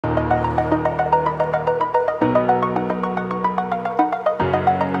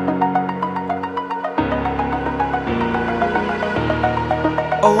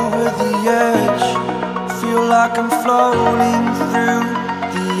like I'm floating through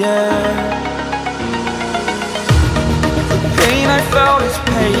the air. The pain I felt is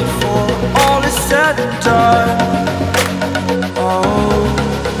paid for, all is said and done. Oh,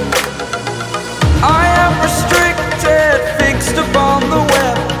 I am restricted, fixed upon the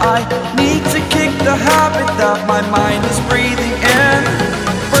web. I need to kick the habit that my mind is breathing in.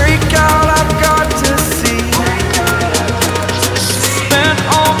 Break out, I've got to see. Spent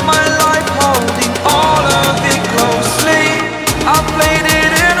all my life holding all of it closely. I played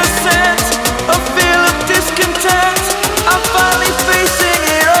it innocent, a feel of discontent. I'm finally facing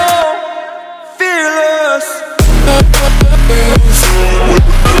it all, fearless.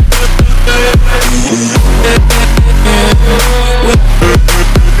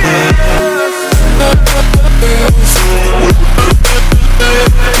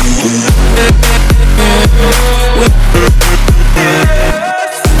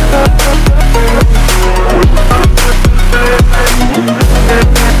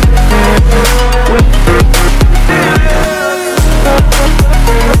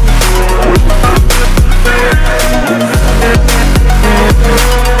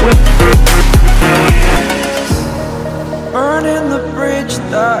 Burning the bridge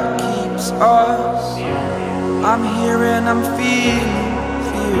that keeps us. I'm here and I'm feeling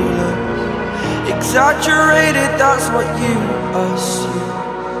fearless. Exaggerated, that's what you assume.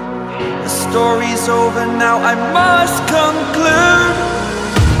 The story's over now, I must conclude.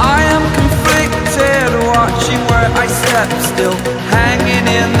 I am conflicted, watching where I step still, hanging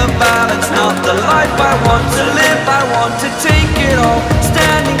in the balance. Not the life I want to live, I want to take it all.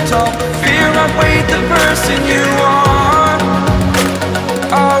 Standing tall, fear I weighed the person you